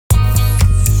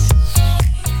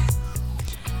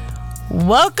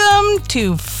Welcome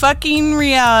to fucking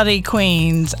Reality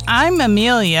Queens. I'm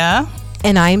Amelia.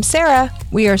 And I'm Sarah.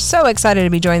 We are so excited to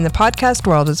be joining the podcast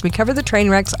world as we cover the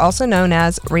train wrecks also known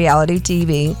as reality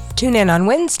TV. Tune in on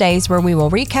Wednesdays where we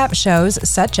will recap shows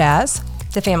such as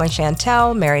The Family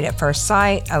Chantel, Married at First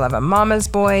Sight, I Love a Mama's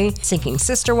Boy, Sinking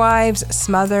Sister Wives,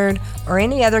 Smothered, or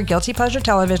any other guilty pleasure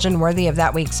television worthy of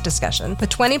that week's discussion. With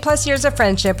 20 plus years of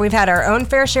friendship, we've had our own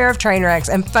fair share of train wrecks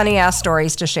and funny ass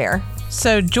stories to share.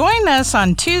 So join us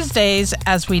on Tuesdays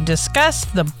as we discuss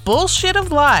the bullshit of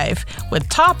life with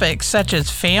topics such as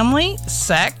family,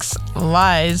 sex,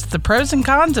 lies, the pros and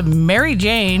cons of Mary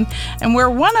Jane, and where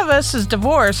one of us is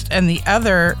divorced and the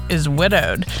other is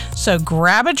widowed. So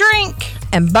grab a drink.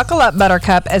 And buckle up,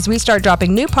 Buttercup, as we start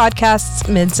dropping new podcasts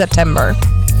mid-September.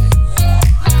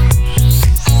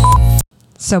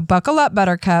 So buckle up,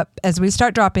 Buttercup, as we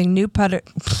start dropping new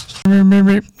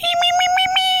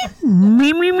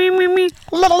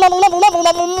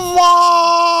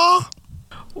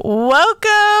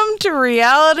Welcome to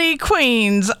Reality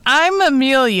Queens. I'm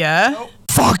Amelia.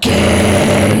 Fuck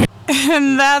it!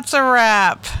 And that's a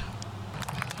wrap.